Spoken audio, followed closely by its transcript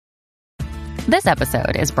This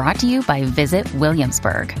episode is brought to you by Visit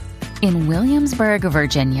Williamsburg. In Williamsburg,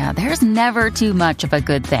 Virginia, there's never too much of a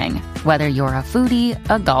good thing. Whether you're a foodie,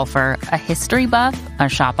 a golfer, a history buff, a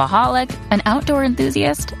shopaholic, an outdoor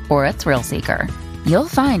enthusiast, or a thrill seeker, you'll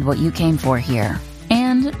find what you came for here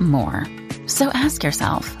and more. So ask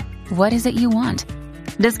yourself, what is it you want?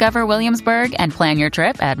 Discover Williamsburg and plan your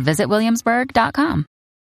trip at visitwilliamsburg.com.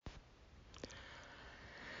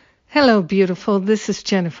 Hello, beautiful. This is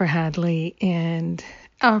Jennifer Hadley, and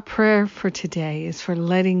our prayer for today is for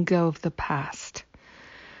letting go of the past.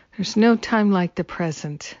 There's no time like the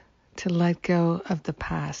present to let go of the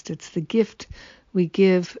past. It's the gift we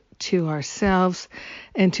give to ourselves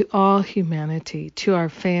and to all humanity, to our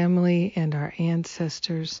family and our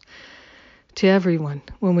ancestors, to everyone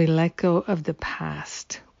when we let go of the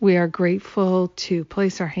past. We are grateful to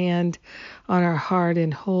place our hand on our heart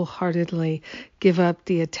and wholeheartedly give up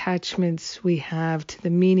the attachments we have to the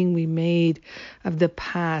meaning we made of the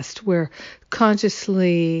past. We're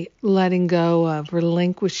consciously letting go of,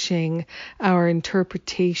 relinquishing our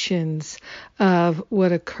interpretations of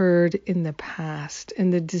what occurred in the past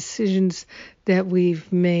and the decisions that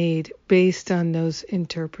we've made based on those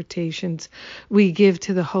interpretations we give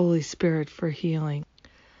to the Holy Spirit for healing.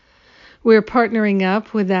 We're partnering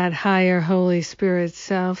up with that higher Holy Spirit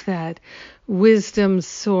self. That wisdom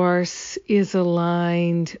source is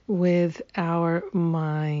aligned with our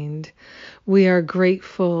mind. We are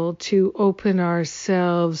grateful to open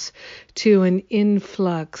ourselves to an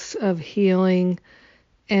influx of healing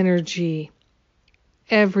energy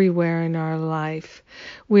everywhere in our life.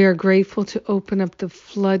 We are grateful to open up the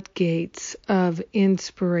floodgates of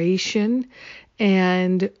inspiration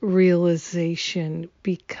and realization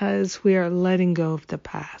because we are letting go of the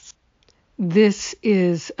past. This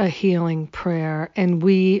is a healing prayer, and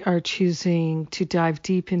we are choosing to dive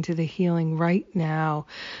deep into the healing right now.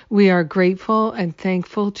 We are grateful and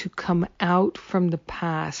thankful to come out from the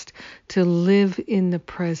past, to live in the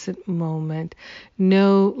present moment,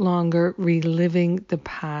 no longer reliving the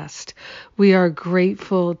past. We are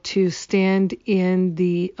grateful to stand in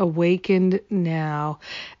the awakened now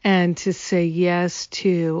and to say yes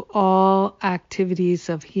to all activities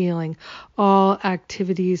of healing, all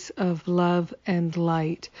activities of love and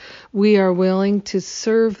light. We are willing to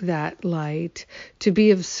serve that light, to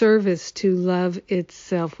be of service to love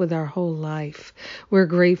itself with our whole life. We're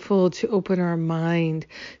grateful to open our mind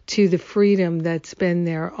to the freedom that's been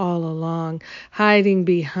there all along, hiding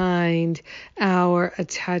behind our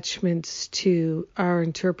attachments to our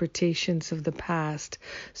interpretations of the past.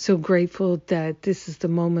 So grateful that this is the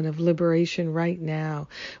moment of liberation right now.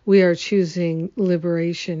 We are choosing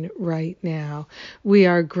liberation right now. We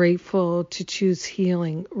are grateful to choose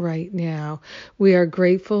healing right now. We are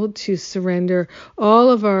grateful to surrender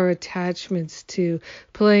all of our attachments to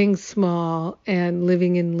playing small and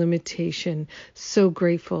living in limitation. So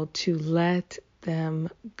grateful to let them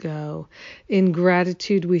go. In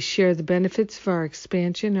gratitude, we share the benefits of our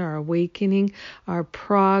expansion, our awakening, our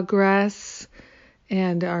progress,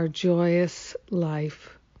 and our joyous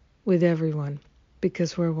life with everyone,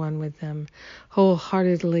 because we're one with them.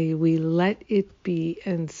 Wholeheartedly, we let it be,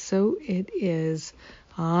 and so it is.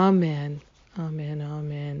 Amen. Amen.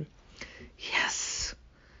 Amen. Yes.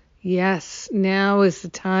 Yes. Now is the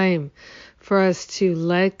time for us to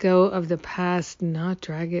let go of the past, not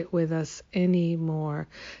drag it with us anymore.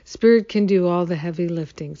 Spirit can do all the heavy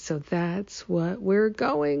lifting, so that's what we're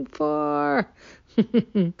going for.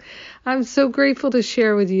 I'm so grateful to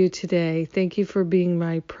share with you today. Thank you for being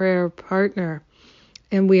my prayer partner.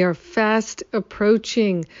 And we are fast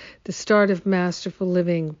approaching the start of Masterful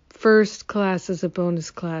Living. First class is a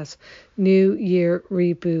bonus class, New Year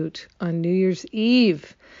Reboot on New Year's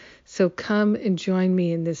Eve. So come and join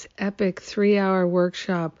me in this epic 3-hour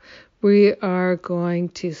workshop. We are going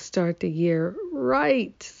to start the year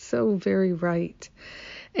right, so very right.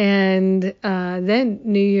 And then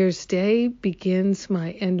New Year's Day begins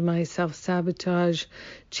my End My Self-Sabotage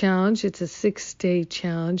Challenge. It's a 6-day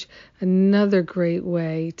challenge, another great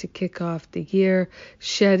way to kick off the year,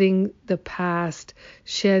 shedding the past,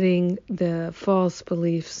 shedding the false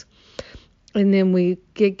beliefs. And then we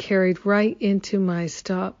get carried right into my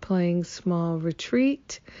Stop Playing Small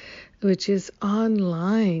retreat, which is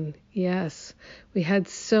online. Yes, we had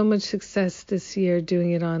so much success this year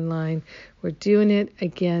doing it online. We're doing it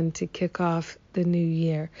again to kick off the new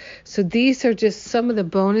year. So these are just some of the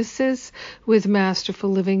bonuses with Masterful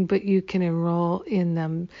Living, but you can enroll in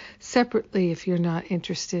them separately if you're not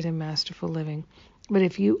interested in Masterful Living. But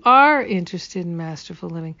if you are interested in Masterful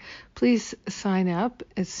Living, please sign up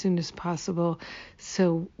as soon as possible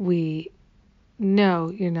so we know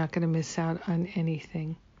you're not going to miss out on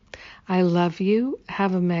anything. I love you.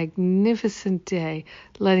 Have a magnificent day,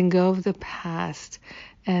 letting go of the past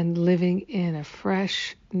and living in a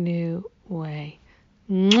fresh new way.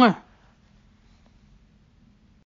 Mwah!